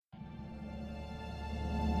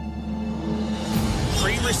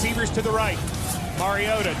to the right.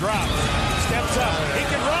 Mariota drops, steps up. He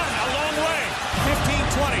can run a long way.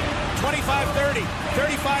 15-20, 25-30,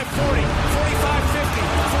 35-40, 45-50,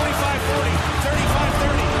 45-40,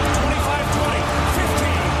 35-30, 25-20,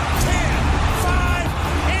 15, 10, 5,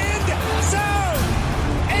 end zone.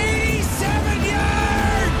 87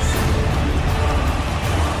 yards.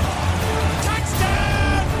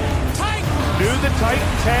 Touchdown, Titans. Do the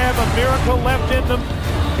Titans have a miracle left in them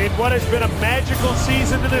in what has been a magical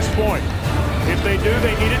season to this point? If they do,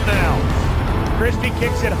 they need it now. Christie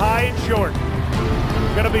kicks it high and short.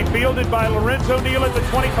 Going to be fielded by Lorenzo Neal at the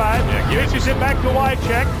 25. Pitches it back to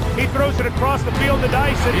Wycheck. He throws it across the field to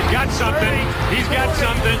Dyson. He's got something. 30, He's got 40,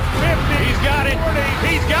 something. 50, He's got it. 40,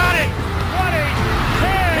 He's got it. 20,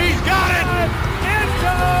 10. He's got it. End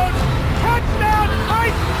zone. Touchdown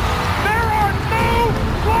Titans. There are no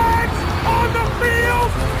flags on the field.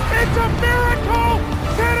 It's a miracle.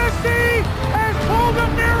 Tennessee has pulled a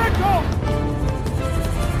miracle.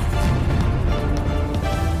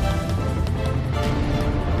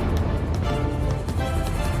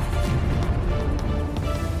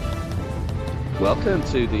 Welcome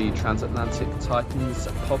to the Transatlantic Titans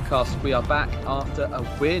podcast. We are back after a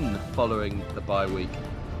win following the bye week.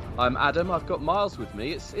 I'm Adam. I've got Miles with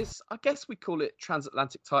me. It's I guess we call it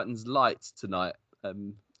Transatlantic Titans Light tonight.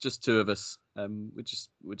 Just two of us.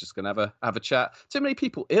 We're just gonna have a chat. Too many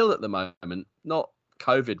people ill at the moment, not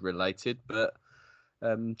COVID related, but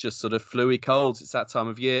just sort of flu-y colds. It's that time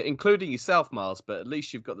of year, including yourself, Miles. But at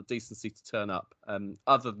least you've got the decency to turn up.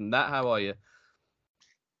 Other than that, how are you?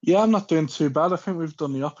 Yeah, I'm not doing too bad. I think we've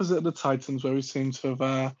done the opposite of the Titans, where we seem to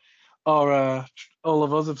have, all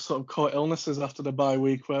of us have sort of caught illnesses after the bye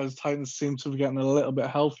week, whereas Titans seem to be getting a little bit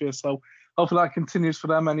healthier. So hopefully that continues for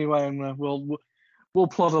them anyway, and we'll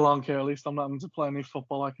plod along here. At least I'm not having to play any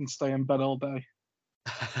football. I can stay in bed all day.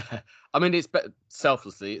 I mean,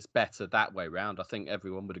 selflessly, it's better that way round. I think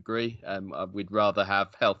everyone would agree. We'd rather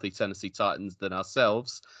have healthy Tennessee Titans than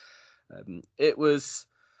ourselves. It was,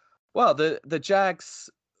 well, the Jags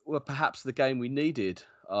were perhaps the game we needed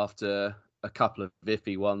after a couple of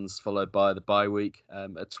iffy ones, followed by the bye week, a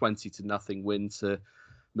 20-0 win to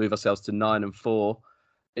move ourselves to 9-4.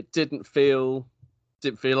 It didn't feel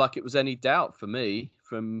like it was any doubt for me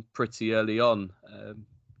from pretty early on.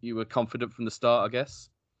 You were confident from the start, I guess.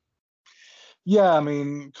 Yeah, I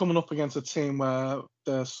mean, coming up against a team where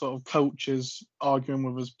the sort of coaches arguing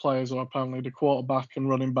with his players, or apparently the quarterback and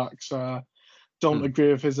running backs don't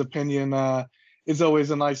agree with his opinion, is always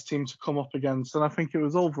a nice team to come up against. And I think it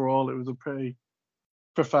was a pretty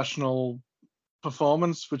professional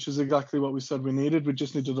performance, which is exactly what we said we needed. We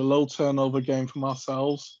just needed a low turnover game from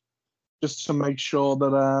ourselves, just to make sure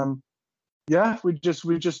that we just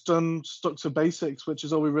stuck to basics, which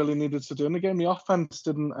is all we really needed to do in the game. The offense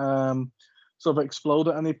didn't sort of explode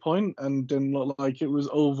at any point and didn't look like it was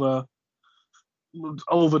over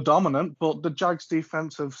dominant, but the Jags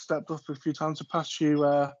defense have stepped up a few times the past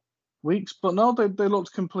few weeks. But no, they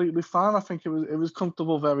looked completely fine. I think it was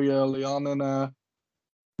comfortable very early on, and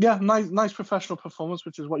nice professional performance,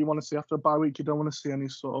 which is what you want to see after a bye week. You don't want to see any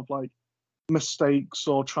sort of like mistakes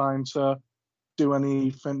or trying to do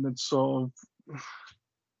anything that's sort of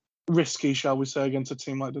risky, shall we say, against a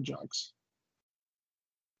team like the Jags.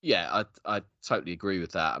 Yeah, I totally agree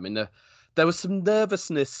with that. I mean, there was some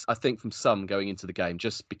nervousness, I think, from some going into the game,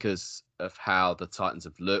 just because of how the Titans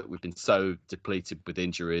have looked. We've been so depleted with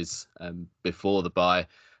injuries before the bye.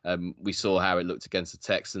 We saw how it looked against the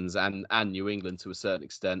Texans and New England to a certain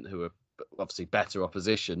extent, who are obviously better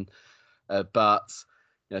opposition. But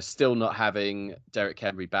still not having Derrick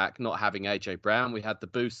Henry back, not having AJ Brown. We had the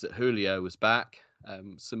boost that Julio was back,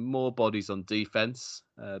 some more bodies on defense,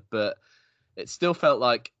 but it still felt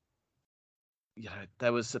like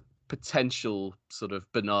there was a potential sort of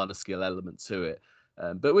banana skill element to it.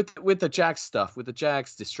 But with the Jags stuff, with the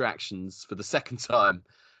Jags distractions for the second time,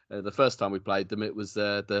 the first time we played them, it was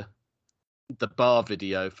the bar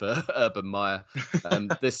video for Urban Meyer.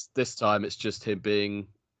 This time it's just him being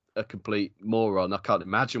a complete moron. I can't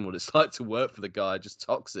imagine what it's like to work for the guy, just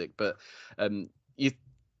toxic. But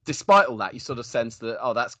despite all that, you sort of sense that,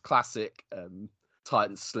 that's classic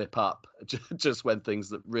Titans slip up just when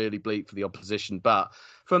things look really bleak for the opposition. But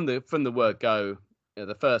from the word go,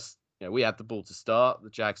 the first, we had the ball to start, the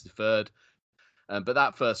Jags deferred, but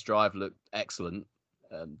that first drive looked excellent.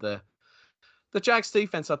 The Jags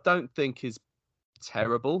defense, I don't think is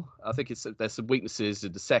terrible. I think there's some weaknesses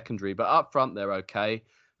in the secondary, but up front they're okay,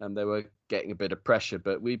 and they were getting a bit of pressure.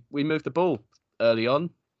 But we moved the ball early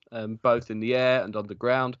on, both in the air and on the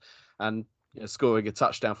ground, and scoring a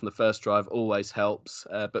touchdown from the first drive always helps.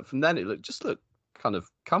 But from then it looked kind of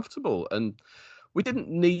comfortable. And we didn't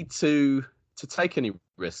need to take any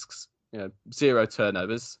risks. 0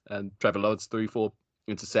 turnovers and Trevor Lawrence 3-4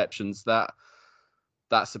 interceptions.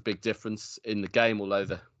 That's a big difference in the game. Although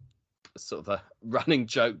the sort of a running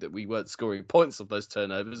joke that we weren't scoring points of those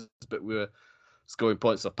turnovers, but we were scoring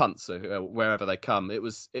points off punts. So wherever they come, it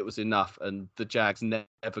was enough, and the Jags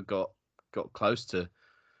never got close to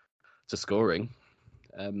scoring.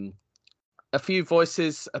 A few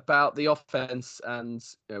voices about the offense and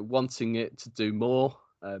wanting it to do more,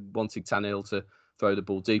 wanting Tannehill to throw the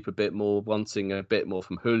ball deep a bit more, wanting a bit more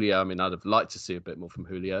from Julio. I mean, I'd have liked to see a bit more from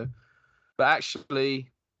Julio, but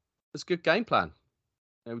actually, it's a good game plan.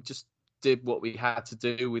 We just did what we had to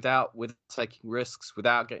do without taking risks,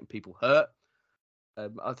 without getting people hurt.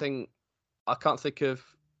 I can't think of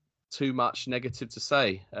too much negative to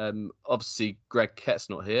say. Obviously, Greg Kett's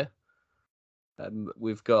not here.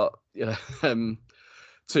 We've got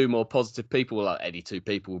two more positive people. Well, any two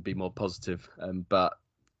people would be more positive. But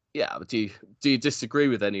yeah, do you disagree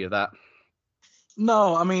with any of that?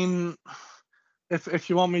 No, I mean, if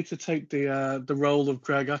you want me to take the role of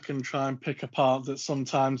Greg, I can try and pick apart that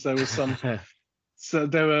sometimes there was some. So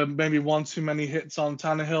there were maybe one too many hits on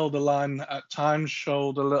Tannehill. The line at times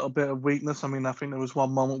showed a little bit of weakness. I mean, I think there was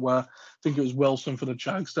one moment where I think it was Wilson for the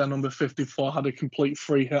Jags. Their number 54 had a complete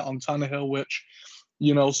free hit on Tannehill, which,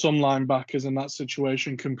 some linebackers in that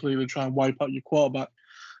situation completely try and wipe out your quarterback.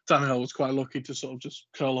 Tannehill was quite lucky to sort of just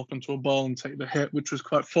curl up into a ball and take the hit, which was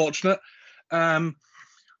quite fortunate. But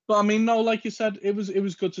I mean, no, like you said, it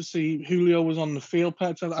was good to see Julio was on the field.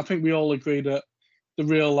 I think we all agree that the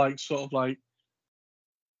real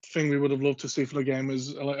thing we would have loved to see for the game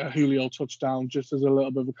is a Julio touchdown, just as a little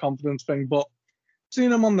bit of a confidence thing. But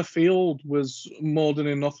seeing him on the field was more than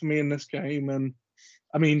enough for me in this game. And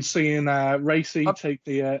I mean, seeing Racy take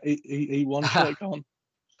the 1 shot on.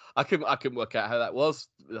 I couldn't work out how that was.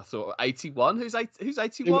 I thought 81. Who's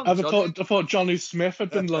 81? I thought Johnny Smith had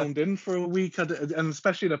been loaned in for a week, and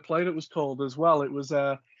especially the play that was called as well. It was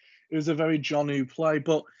a very Jonnu play.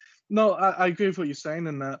 But no, I agree with what you're saying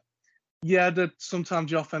in that. Yeah, that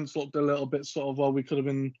sometimes the offense looked a little bit sort of, well, we could have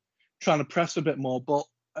been trying to press a bit more. But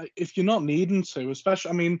if you're not needing to,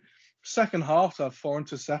 especially, I mean, second half, to have 4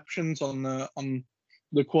 interceptions on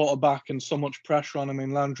the quarterback and so much pressure on. I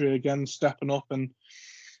mean, Landry again stepping up and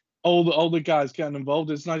all the guys getting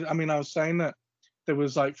involved. It's nice. I mean, I was saying that there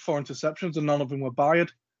was like 4 interceptions and none of them were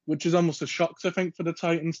Bayard, which is almost a shock, I think, for the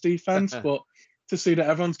Titans defense. But to see that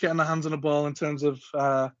everyone's getting their hands on the ball in terms of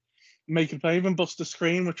making play, even Buster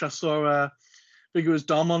Screen, which I saw, I think it was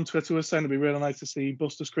Dom on Twitter was saying it'd be really nice to see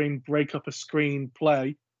Buster Screen break up a screen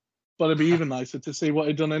play, but it'd be even nicer to see what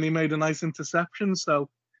he'd done, and he made a nice interception. So,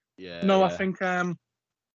 I think,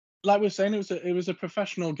 like we're saying, it was a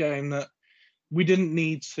professional game that we didn't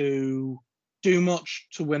need to do much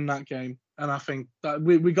to win that game, and I think that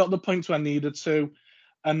we got the points where needed to,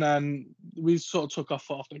 and then we sort of took our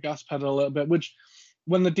foot off the gas pedal a little bit, which.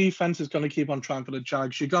 When the defense is going to keep on trying for the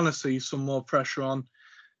Jags, you're going to see some more pressure on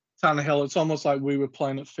Tannehill. It's almost like we were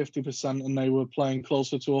playing at 50% and they were playing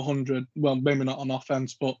closer to 100. Well, maybe not on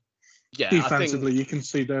offense, but defensively, you can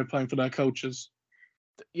see they're playing for their coaches.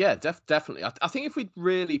 Yeah, definitely. I think if we'd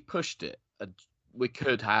really pushed it, we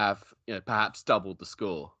could have, perhaps doubled the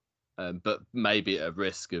score, but maybe at a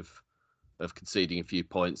risk of conceding a few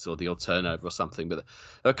points or the odd turnover or something. But there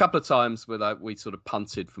were a couple of times where we sort of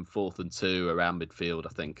punted from 4th and 2 around midfield, I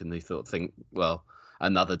think, and they think, well,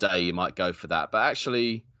 another day you might go for that. But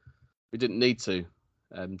actually, we didn't need to,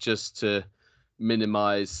 just to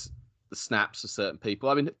minimise the snaps of certain people.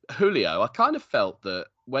 I mean, Julio, I kind of felt that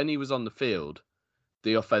when he was on the field,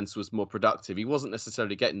 the offense was more productive. He wasn't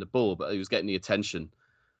necessarily getting the ball, but he was getting the attention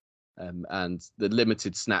and the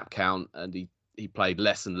limited snap count, and he played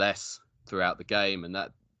less and less throughout the game, and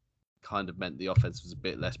that kind of meant the offense was a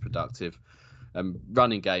bit less productive.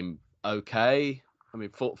 Running game, okay. I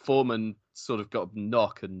mean, Foreman sort of got a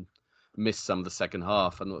knock and missed some of the second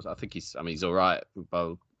half, and I think he's all right.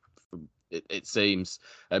 It seems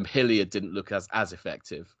Hilliard didn't look as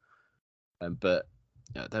effective, but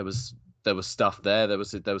there was stuff there. There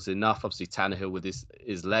was enough. Obviously, Tannehill with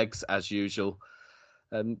his legs as usual.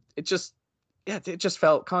 It just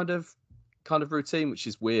felt kind of routine, which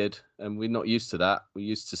is weird, and we're not used to that. We're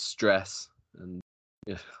used to stress and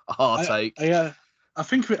heartache. I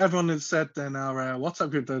think everyone has said in our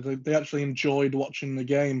WhatsApp group that they actually enjoyed watching the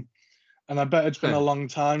game, and I bet it's been a long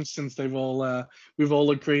time since we've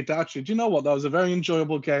all agreed that actually, do you know what, that was a very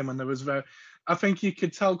enjoyable game, and I think you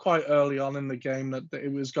could tell quite early on in the game that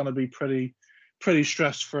it was going to be pretty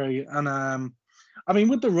stress free. And I mean,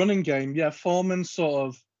 with the running game, Foreman sort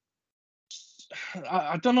of.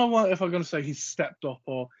 I don't know if I'm going to say he stepped up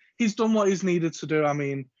or he's done what he's needed to do. I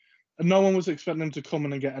mean, no one was expecting him to come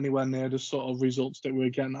in and get anywhere near the sort of results that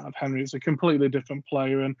we're getting out of Henry. It's a completely different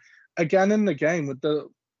player. And again, in the game with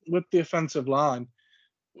the offensive line,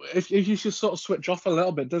 if you should sort of switch off a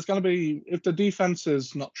little bit, there's going to be, if the defense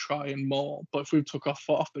is not trying more, but if we took our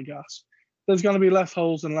foot off the gas, there's going to be less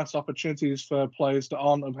holes and less opportunities for players that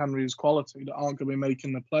aren't of Henry's quality, that aren't going to be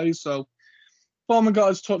making the plays. So Foreman got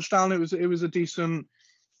his touchdown. It was a decent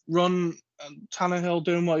run. Tannehill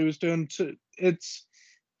doing what he was doing. It's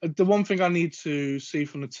the one thing I need to see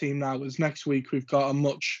from the team now is next week we've got a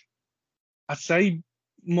much, I'd say,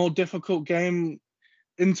 more difficult game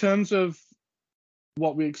in terms of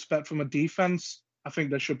what we expect from a defense. I think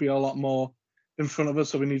there should be a lot more in front of us,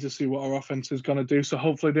 so we need to see what our offense is going to do. So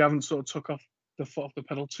hopefully they haven't sort of took off the foot off the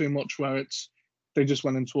pedal too much, where they just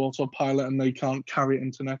went into autopilot and they can't carry it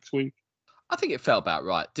into next week. I think it felt about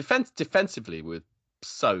right. Defensively, we're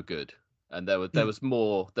so good, and there was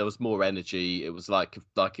more energy. It was like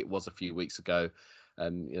it was a few weeks ago.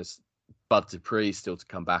 Bud Dupree still to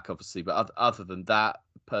come back, obviously, but other than that,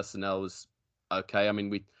 personnel was okay. I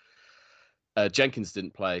mean, Jenkins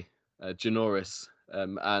didn't play, Janoris,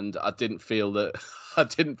 and I didn't feel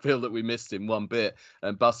that we missed him one bit.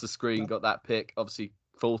 And Buster Screen got that pick. Obviously,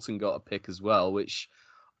 Fulton got a pick as well, which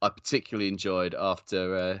I particularly enjoyed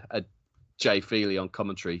after Jay Feely on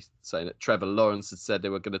commentary saying that Trevor Lawrence had said they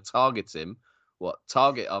were going to target him.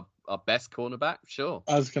 Target our best cornerback? Sure.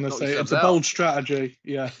 I was going to say, it's a bold strategy.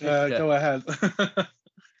 Yeah, Yeah. Go ahead.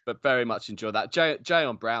 But very much enjoyed that. Jay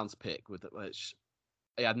on Brown's pick, which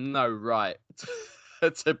he had no right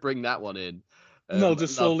to bring that one in. No,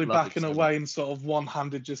 just slowly backing away and sort of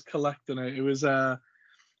one-handed just collecting it. It was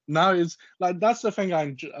now it's like, that's the thing I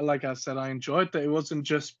enjoyed, that it wasn't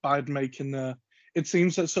just Biden making it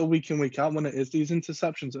seems that so week in, week out, when it is these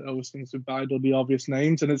interceptions, it always seems to Biden or the obvious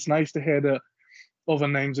names, and it's nice to hear that other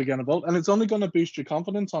names are getting involved, and it's only going to boost your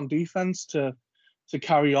confidence on defense to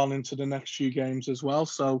carry on into the next few games as well.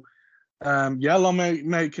 So long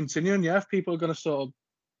may it continue, and if people are going to sort of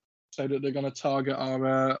say that they're going to target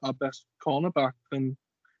our best cornerback, then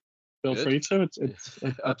feel free to. It's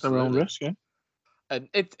at their own risk, yeah. And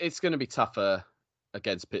it's going to be tougher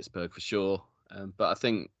against Pittsburgh for sure, but I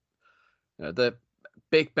think the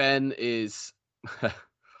Big Ben is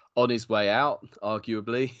on his way out,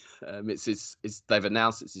 arguably. They've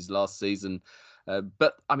announced it's his last season.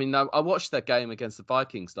 But I mean, I watched their game against the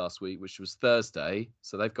Vikings last week, which was Thursday.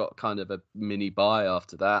 So they've got kind of a mini bye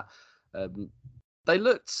after that. They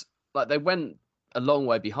looked like they went a long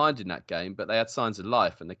way behind in that game, but they had signs of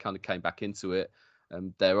life and they kind of came back into it.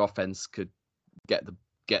 Their offense could get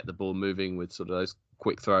the ball moving with sort of those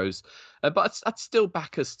quick throws. But I'd still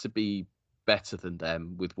back us to be better than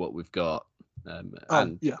them with what we've got.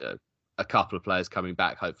 A couple of players coming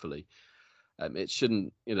back, hopefully. It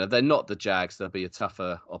shouldn't, they're not the Jags. They'll be a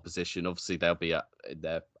tougher opposition. Obviously, they'll be in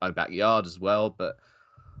their own backyard as well. But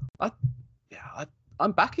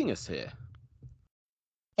I'm backing us here.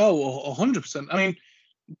 Oh, 100%. I mean,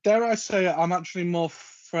 dare I say it, I'm actually more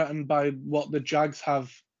threatened by what the Jags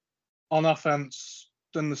have on offense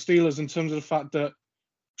than the Steelers, in terms of the fact that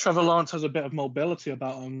Trevor Lawrence has a bit of mobility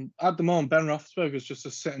about him. At the moment, Ben Roethlisberger is just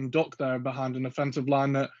a sitting duck there behind an offensive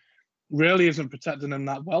line that really isn't protecting him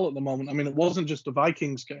that well at the moment. I mean, it wasn't just the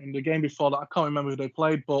Vikings game. The game before that, I can't remember who they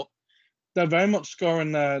played, but they're very much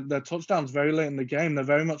scoring their touchdowns very late in the game. They're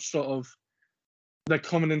very much they're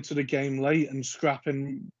coming into the game late and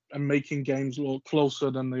scrapping and making games look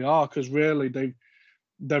closer than they are, because really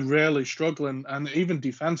they're really struggling. And even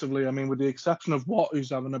defensively, I mean, with the exception of Watt,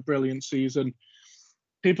 who's having a brilliant season,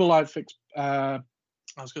 people like Fitzpatrick,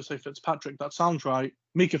 that sounds right.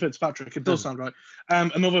 Mika Fitzpatrick, it does sound right.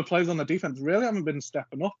 And other players on the defense really haven't been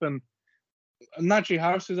stepping up. And Najee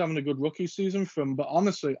Harris is having a good rookie season for him. But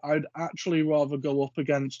honestly, I'd actually rather go up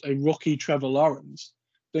against a rookie Trevor Lawrence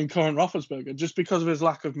than current Roethlisberger, just because of his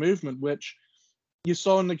lack of movement, which you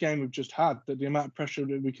saw in the game we've just had, that the amount of pressure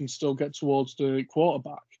that we can still get towards the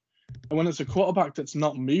quarterback. And when it's a quarterback that's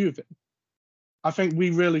not moving, I think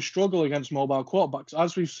we really struggle against mobile quarterbacks,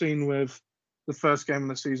 as we've seen with the first game of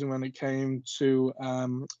the season when it came to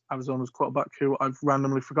Arizona's quarterback, who I've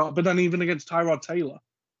randomly forgot. But then even against Tyrod Taylor,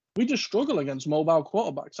 we just struggle against mobile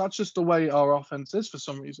quarterbacks. That's just the way our offense is for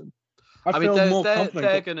some reason. I mean,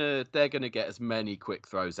 they're gonna get as many quick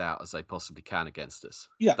throws out as they possibly can against us.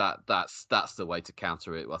 Yeah, that's the way to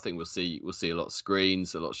counter it. I think we'll see a lot of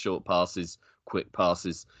screens, a lot of short passes, quick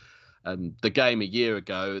passes. The game a year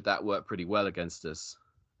ago, that worked pretty well against us.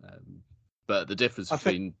 But the difference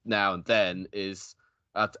between now and then is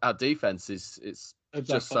our defense is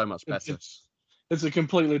just so much better. It's a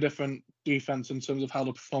completely different defense in terms of how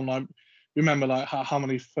to perform. Like remember like how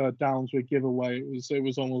many third downs we give away. It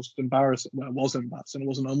was almost embarrassing. Well, it was embarrassing. It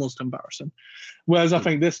wasn't almost embarrassing. Whereas I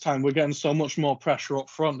think this time we're getting so much more pressure up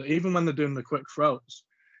front that even when they're doing the quick throws,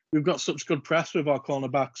 we've got such good press with our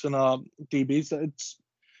cornerbacks and our DBs that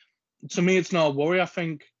to me, it's not a worry. I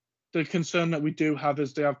think the concern that we do have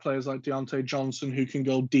is they have players like Deontay Johnson who can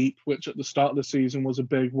go deep, which at the start of the season was a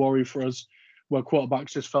big worry for us, where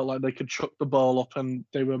quarterbacks just felt like they could chuck the ball up and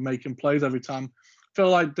they were making plays every time. I feel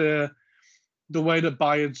like the way that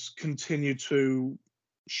Bayard's continued to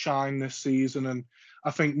shine this season, and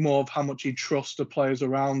I think more of how much he trusts the players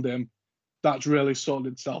around him, that's really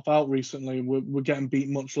sorted itself out recently. We're getting beat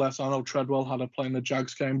much less. I know Treadwell had a play in the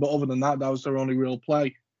Jags game, but other than that, that was their only real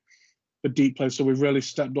play, the deep play. So we've really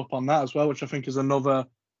stepped up on that as well, which I think is another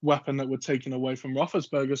weapon that we're taking away from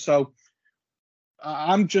Roethlisberger. So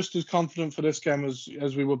I'm just as confident for this game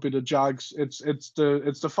as we would be the Jags. It's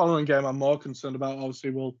the following game I'm more concerned about. Obviously,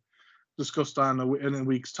 we'll discuss that in a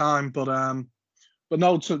week's time. But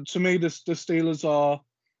no, to me, the Steelers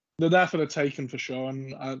they're there for the taking for sure.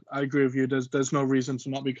 And I agree with you. There's no reason to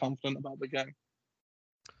not be confident about the game.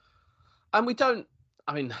 And we don't.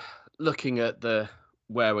 I mean, looking at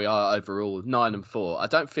where we are overall, 9-4, I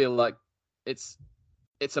don't feel like it's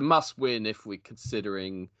a must win if we're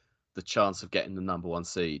considering the chance of getting the number 1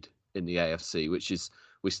 seed in the AFC, which is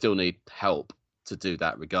we still need help to do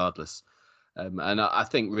that regardless. And I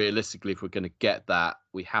think realistically, if we're going to get that,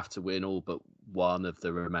 we have to win all but one of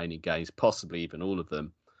the remaining games, possibly even all of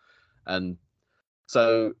them. And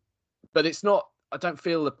so, but it's not, I don't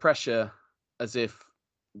feel the pressure as if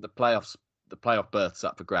the playoff berth's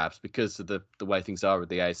up for grabs because of the way things are with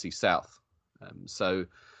the AFC South. So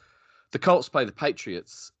the Colts play the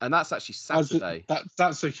Patriots, and that's actually Saturday.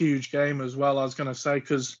 That's a huge game as well, I was going to say,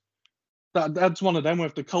 because that's one of them where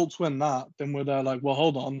if the Colts win that, then we're there like, well,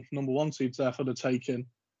 hold on, number 1 seed's there for the taking.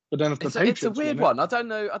 But then if the Patriots it's a weird one. I don't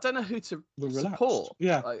know who to support.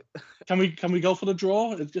 Yeah. Like... Can we go for the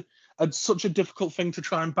draw? It's such a difficult thing to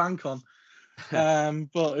try and bank on.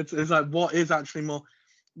 But it's like, what is actually more?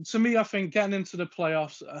 To me, I think getting into the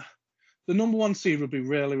playoffs, the number 1 seed would be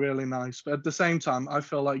really, really nice. But at the same time, I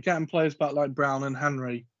feel like getting players back like Brown and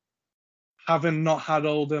Henry, having not had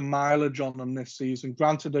all the mileage on them this season.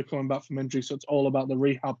 Granted, they're coming back from injury, so it's all about the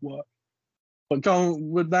rehab work. But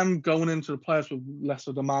with them going into the playoffs with less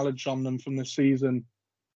of the mileage on them from this season,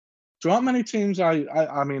 there aren't many teams.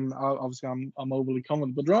 I mean, obviously, I'm overly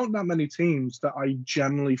confident, but there aren't that many teams that I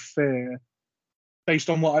generally fear, based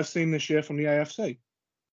on what I've seen this year from the AFC.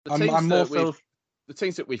 The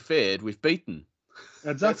teams that we feared, we've beaten.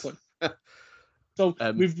 Exactly. So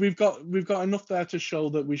we've got enough there to show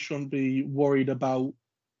that we shouldn't be worried about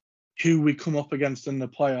who we come up against in the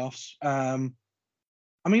playoffs.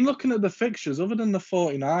 I mean, looking at the fixtures, other than the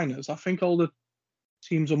 49ers, I think all the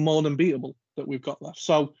teams are more than beatable that we've got left.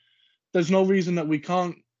 So there's no reason that we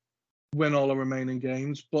can't win all the remaining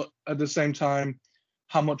games. But at the same time,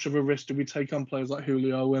 how much of a risk do we take on players like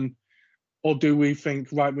Julio? Or do we think,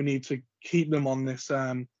 right, we need to keep them on this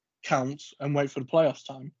count and wait for the playoffs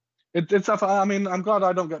time? I mean, I'm glad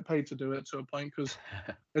I don't get paid to do it to a point, because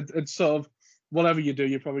it's sort of, whatever you do,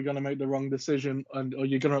 you're probably going to make the wrong decision, or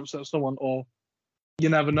you're going to upset someone, or you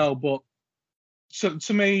never know. But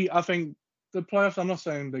to me, I think the playoffs, I'm not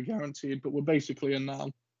saying they're guaranteed, but we're basically in now,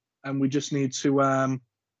 and we just need to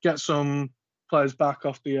get some players back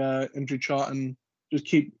off the injury chart and just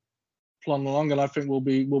keep plodding along, and I think we'll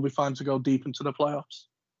be fine to go deep into the playoffs.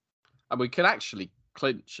 And we can actually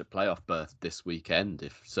clinch a playoff berth this weekend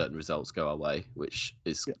if certain results go our way, which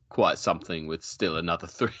is quite something, with still another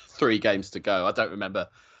three games to go. I don't remember.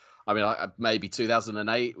 I mean, maybe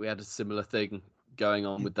 2008 we had a similar thing going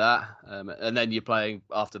on with that, and then you're playing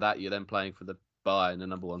after that. You're then playing for the bye and the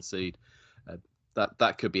number 1 seed.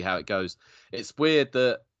 That could be how it goes. It's weird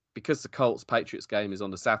that because the Colts Patriots game is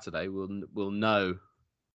on the Saturday, we'll know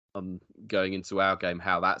going into our game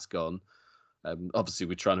how that's gone. Obviously,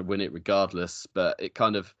 we're trying to win it regardless, but it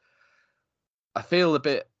kind of, I feel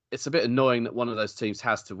it's a bit annoying that one of those teams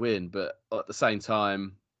has to win, but at the same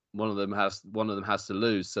time, one of them has to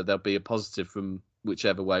lose. So there'll be a positive from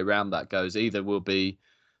whichever way round that goes. Either will be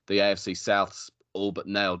the AFC South's all but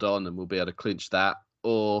nailed on, and we'll be able to clinch that,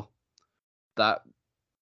 or that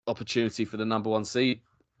opportunity for the number 1 seed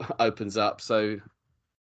opens up. So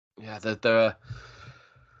yeah, there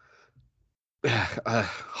are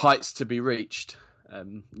heights to be reached,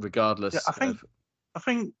 regardless. Yeah, I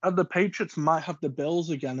think the Patriots might have the Bills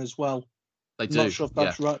again as well. They do. Not sure if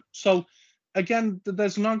that's right. So again,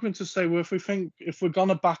 there's an argument to say, well, if we're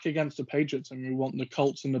gonna back against the Patriots and we want the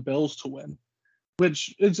Colts and the Bills to win,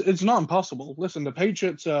 which it's not impossible. Listen, the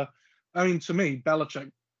Patriots are. I mean, to me,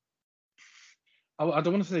 Belichick. I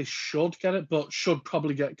don't want to say should get it, but should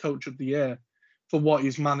probably get Coach of the Year for what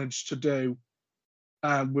he's managed to do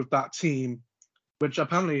with that team, which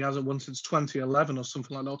apparently he hasn't won since 2011 or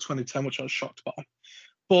something like that, or 2010, which I was shocked by.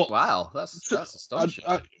 But wow, that's astonishing.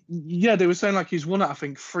 Yeah, they were saying like he's won it, I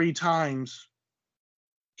think, 3 times.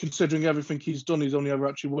 Considering everything he's done, he's only ever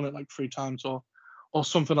actually won it like 3 times or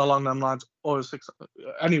something along them lines, or 6.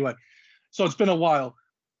 Anyway, so it's been a while.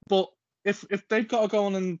 But if they've got to go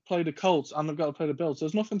on and play the Colts and they've got to play the Bills,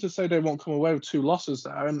 there's nothing to say they won't come away with 2 losses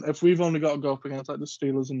there. And if we've only got to go up against like the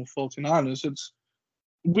Steelers and the 49ers,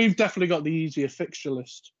 we've definitely got the easier fixture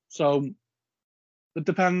list. So it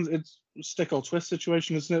depends. It's a stick or twist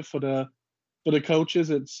situation, isn't it? For the coaches,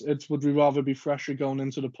 it's would we rather be fresher going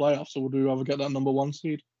into the playoffs, or would we rather get that number 1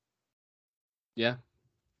 seed? Yeah,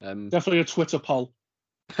 definitely a Twitter poll.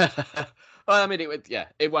 Well, I mean,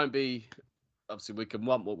 it won't be. Obviously, we can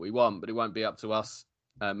want what we want, but it won't be up to us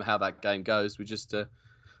how that game goes. We just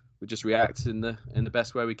react in the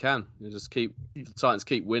best way we can. The Titans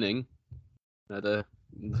keep winning. The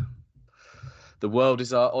world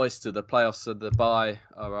is our oyster. The playoffs and the bye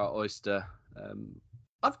are our oyster.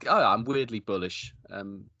 I'm weirdly bullish.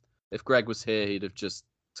 If Greg was here, he'd have just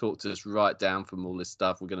talked us right down from all this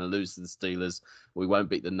stuff. We're going to lose to the Steelers. We won't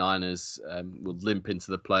beat the Niners. We'll limp into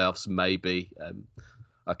the playoffs, maybe.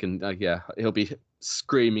 He'll be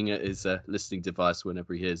screaming at his listening device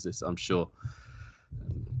whenever he hears this, I'm sure.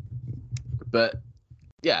 But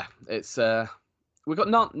yeah, it's we've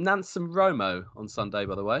got Nansen Romo on Sunday,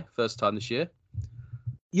 by the way, first time this year.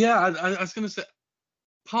 Yeah, I was going to say,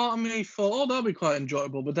 part of me thought, that'll be quite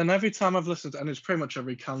enjoyable. But then every time I've listened, and it's pretty much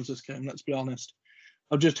every Kansas game, let's be honest,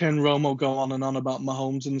 I've just heard Romo go on and on about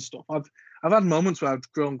Mahomes and stuff. I've had moments where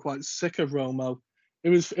I've grown quite sick of Romo. It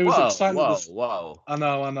was exciting. Whoa. I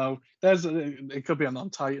know. It could be on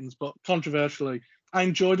Titans, but controversially, I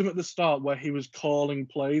enjoyed him at the start where he was calling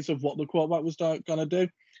plays of what the quarterback was going to do.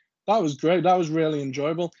 That was great. That was really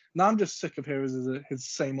enjoyable. Now I'm just sick of hearing his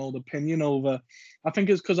same old opinion over. I think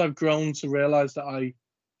it's because I've grown to realize that I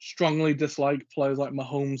strongly dislike players like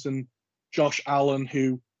Mahomes and Josh Allen,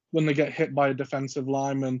 who, when they get hit by a defensive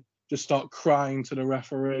lineman, just start crying to the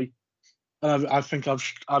referee. And I think I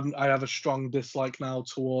have a strong dislike now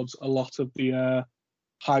towards a lot of the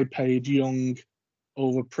high-paid, young,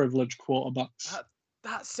 overprivileged quarterbacks.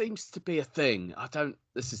 That seems to be a thing.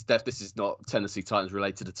 This is not Tennessee Titans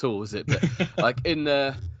related at all, is it? But like in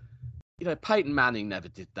Peyton Manning never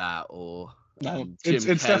did that, or no, Jim it's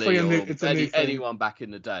Kelly, definitely or anyone back in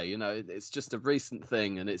the day. It's just a recent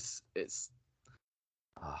thing, and it's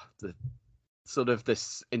the sort of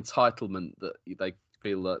this entitlement that they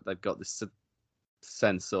feel that they've got this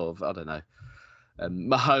sense of. I don't know.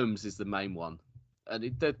 Mahomes is the main one.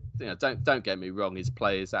 And don't get me wrong, his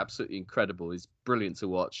play is absolutely incredible. He's brilliant to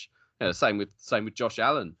watch. Same with Josh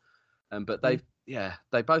Allen. But they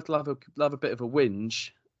both love a bit of a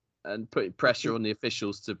whinge and putting pressure on the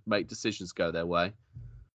officials to make decisions go their way.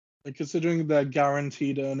 And considering their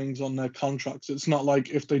guaranteed earnings on their contracts, it's not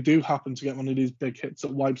like if they do happen to get one of these big hits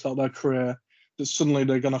that wipes out their career, that suddenly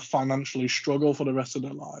they're going to financially struggle for the rest of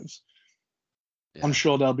their lives. Yeah. I'm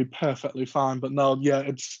sure they'll be perfectly fine. But no,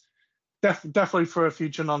 it's definitely for a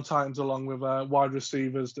future non-Titans, along with wide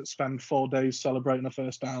receivers that spend 4 days celebrating a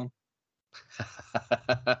first down.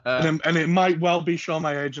 and it might well be show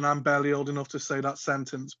my age, and I'm barely old enough to say that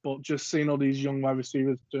sentence, but just seeing all these young wide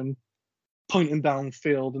receivers pointing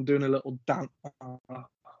downfield and doing a little dance. Oh,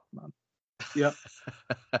 man. Yep.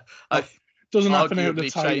 Doesn't happen here at the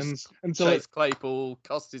Titans until Chase Claypool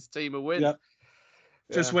cost his team a win. Yep.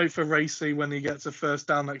 Yeah. Just wait for Racy when he gets a first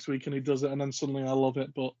down next week and he does it, and then suddenly I love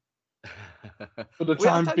it. But for the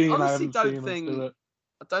time being, I haven't seen him do it.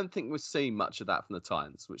 I don't think we've seen much of that from the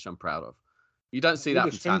Titans, which I'm proud of. You don't see that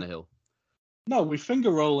from Tannehill. No, we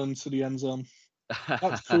finger roll into the end zone.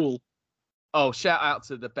 That's cool. Oh, shout out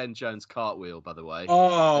to the Ben Jones cartwheel, by the way.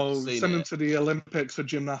 Oh, send him to the Olympics for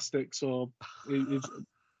gymnastics. Or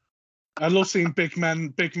I love seeing big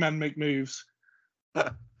men make moves.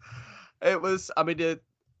 It was. I mean,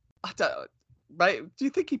 I don't. Mate, do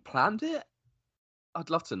you think he planned it? I'd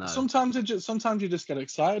love to know. Sometimes you just get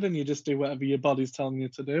excited and you just do whatever your body's telling you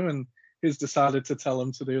to do, and he's decided to tell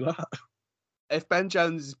him to do that. If Ben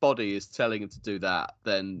Jones' body is telling him to do that,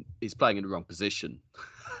 then he's playing in the wrong position.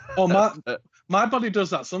 Oh, my body does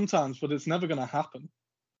that sometimes, but it's never going to happen.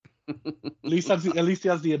 At least he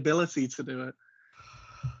has the ability to do it.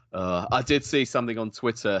 I did see something on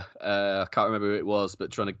Twitter. I can't remember who it was,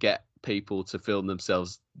 but trying to get people to film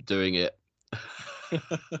themselves doing it.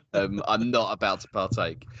 I'm not about to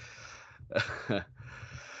partake.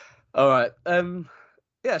 All right.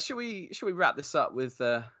 Should we wrap this up with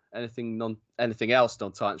anything else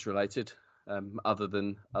non-Titans related, other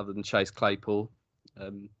than Chase Claypool.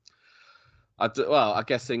 I'm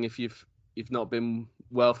guessing if you've not been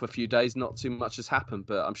well for a few days, not too much has happened,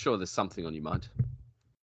 but I'm sure there's something on your mind.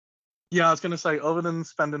 Yeah, I was going to say, other than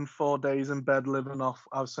spending 4 days in bed living off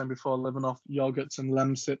yogurts and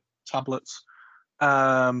Lemsip tablets,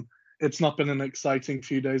 it's not been an exciting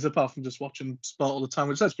few days, apart from just watching sport all the time,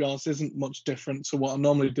 which, let's be honest, isn't much different to what I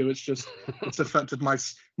normally do. It's just, it's affected my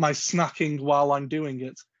snacking while I'm doing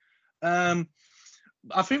it. I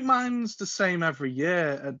think mine's the same every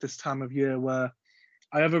year at this time of year, where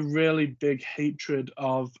I have a really big hatred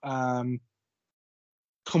of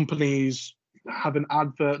companies having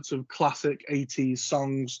adverts of classic 80s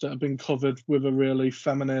songs that have been covered with a really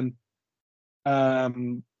feminine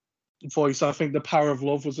voice. I think The Power of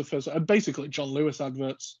Love was the first, basically John Lewis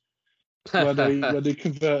adverts, where they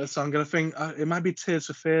convert a song. And I think it might be Tears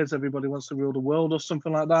for Fears, Everybody Wants to Rule the World, or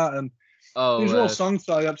something like that. And these are all songs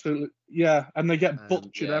that I absolutely, and they get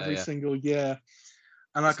butchered every single year.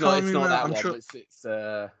 And I can't remember. Not that I'm one. sure It's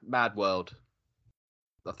Mad World,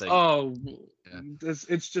 I think. Oh,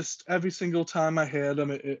 it's just every single time I hear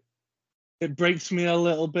them, it breaks me a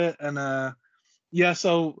little bit. And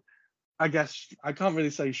so I guess I can't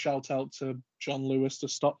really say shout out to John Lewis to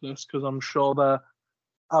stop this, because I'm sure they're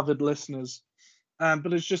avid listeners.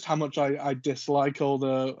 But it's just how much I dislike all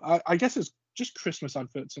I guess it's just Christmas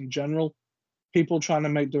adverts in general. People trying to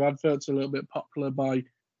make their adverts a little bit popular by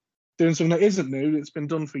doing something that isn't new. It's been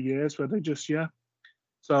done for years, where they just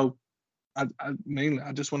So I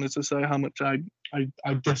just wanted to say how much I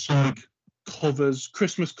dislike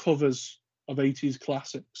Christmas covers of 80s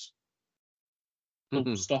classics.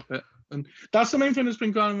 Mm-hmm. Stop it. And that's the main thing that's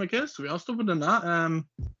been grinding my gears, to be honest. Other than that,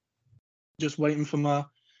 just waiting for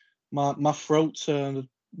my throat to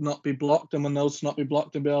not be blocked and my nose to not be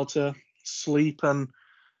blocked, and be able to sleep and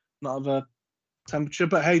not have a temperature.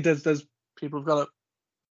 But hey, there's people who've got it.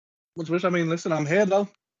 Which, I mean, listen, I'm here though.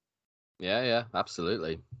 Yeah,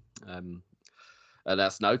 absolutely. And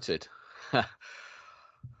that's noted.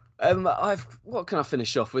 What can I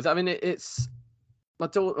finish off with? I mean, it's my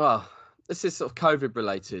daughter. Well, this is sort of COVID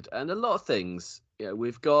related, and a lot of things.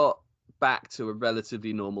 We've got back to a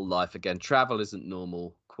relatively normal life again. Travel isn't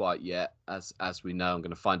normal quite yet, as we know. I'm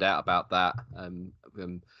going to find out about that. I'm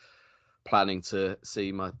planning to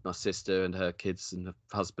see my sister and her kids and her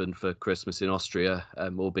husband for Christmas in Austria,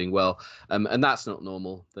 all being well. And that's not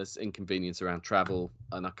normal. There's inconvenience around travel,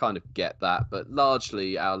 and I kind of get that. But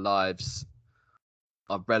largely our lives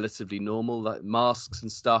are relatively normal. Like masks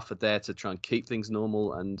and stuff are there to try and keep things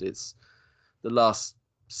normal. And it's the last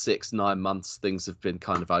 6-9 months, things have been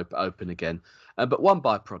kind of open again. But one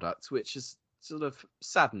byproduct, which has sort of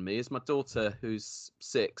saddened me, is my daughter, who's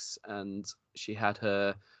 6, and she had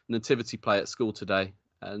her nativity play at school today,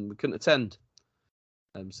 and we couldn't attend.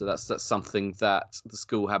 So that's something that the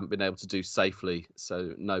school haven't been able to do safely.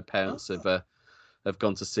 So no parents have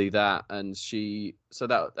gone to see that, and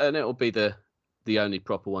it'll be the only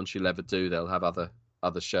proper one she'll ever do. They'll have other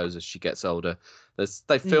shows as she gets older.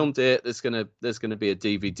 They filmed it. There's gonna be a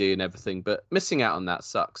DVD and everything, but missing out on that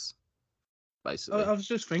sucks. Basically, I was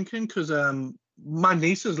just thinking, because my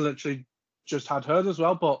niece has literally just had hers as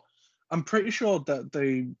well, but I'm pretty sure that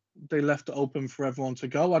they left it open for everyone to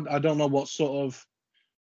go. I don't know what sort of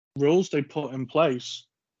rules they put in place.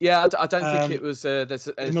 Yeah, I don't think it was there's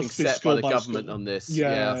anything set by the government on this.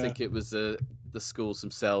 Yeah, I think it was the schools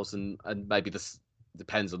themselves, and maybe this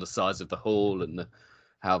depends on the size of the hall and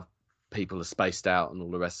how people are spaced out and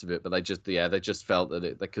all the rest of it. But they just felt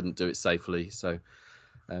that they couldn't do it safely. So,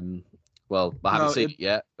 well, I haven't seen it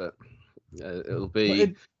yet, but it'll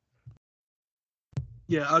be.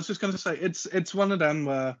 I was just going to say, it's one of them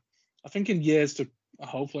where I think in years to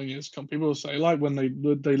hopefully years to come, people will say, like, when they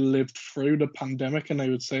lived through the pandemic, and they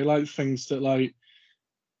would say like things that like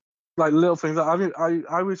little things that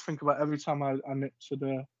I always think about every time I nip to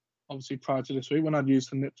the, obviously prior to this week, when I'd used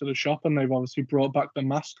to nip to the shop and they've obviously brought back the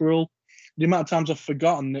mask rule. The amount of times I've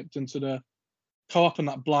forgotten, nipped into the co-op in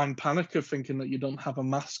that blind panic of thinking that you don't have a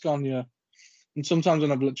mask on you. And sometimes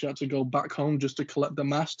when I've literally had to go back home just to collect the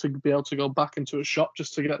mask to be able to go back into a shop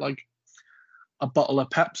just to get like a bottle of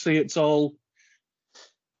Pepsi, it's all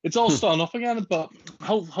starting up again. But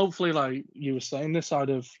hopefully, like you were saying, this side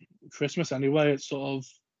of Christmas anyway, it sort of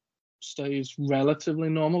stays relatively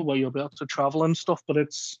normal where you'll be able to travel and stuff. But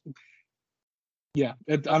it's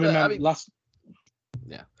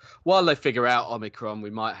while they figure out Omicron, we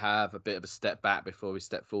might have a bit of a step back before we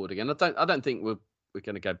step forward again. I don't think we're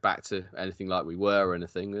going to go back to anything like we were or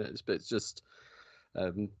anything. It's just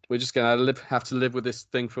we're just going to have to live with this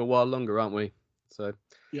thing for a while longer, aren't we? So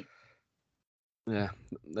Yeah,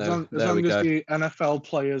 As long as the NFL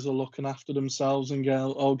players are looking after themselves and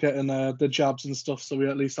getting the jabs and stuff, so we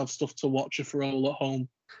at least have stuff to watch if we're all at home.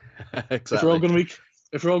 Exactly.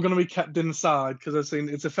 If we're all going to be kept inside, because I've seen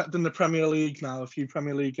it's affecting the Premier League now. A few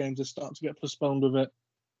Premier League games are starting to get postponed with it.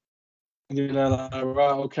 And you're like,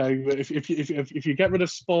 right, okay, if you get rid of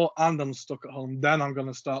sport and I'm stuck at home, then I'm going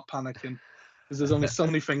to start panicking, because there's only so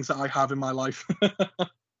many things that I have in my life.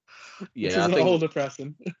 Yeah, I think all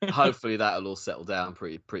depressing. Hopefully that'll all settle down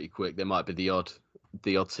pretty quick. There might be the odd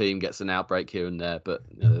team gets an outbreak here and there, but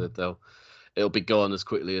it'll be gone as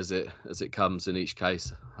quickly as it comes in each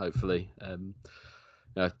case. Hopefully,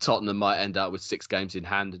 Tottenham might end up with 6 games in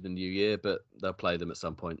hand in the new year, but they'll play them at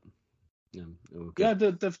some point. Yeah,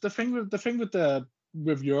 the thing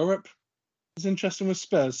with Europe is interesting with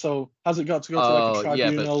Spurs. So has it got to go to like a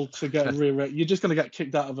tribunal to get re-rated? You're just going to get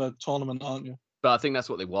kicked out of a tournament, aren't you? But I think that's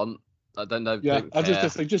what they want. I don't know. Yeah, I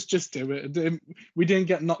just think just do it. We didn't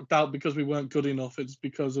get knocked out because we weren't good enough. It's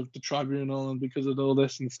because of the tribunal and because of all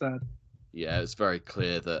this instead. Yeah, it's very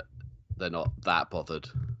clear that they're not that bothered.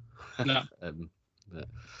 No.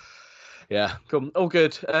 Yeah, cool. All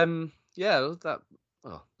good.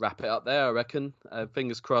 Wrap it up there, I reckon.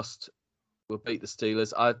 Fingers crossed we'll beat the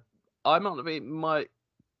Steelers. I might,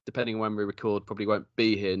 depending on when we record, probably won't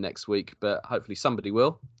be here next week, but hopefully somebody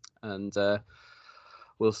will. And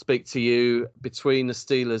we'll speak to you between the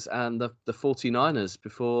Steelers and the 49ers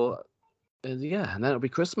before, and then it'll be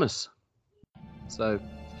Christmas. So,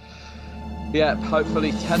 yeah,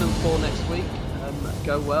 hopefully 10-4 next week.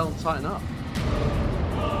 Go well and tighten up.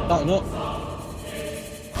 Tighten up.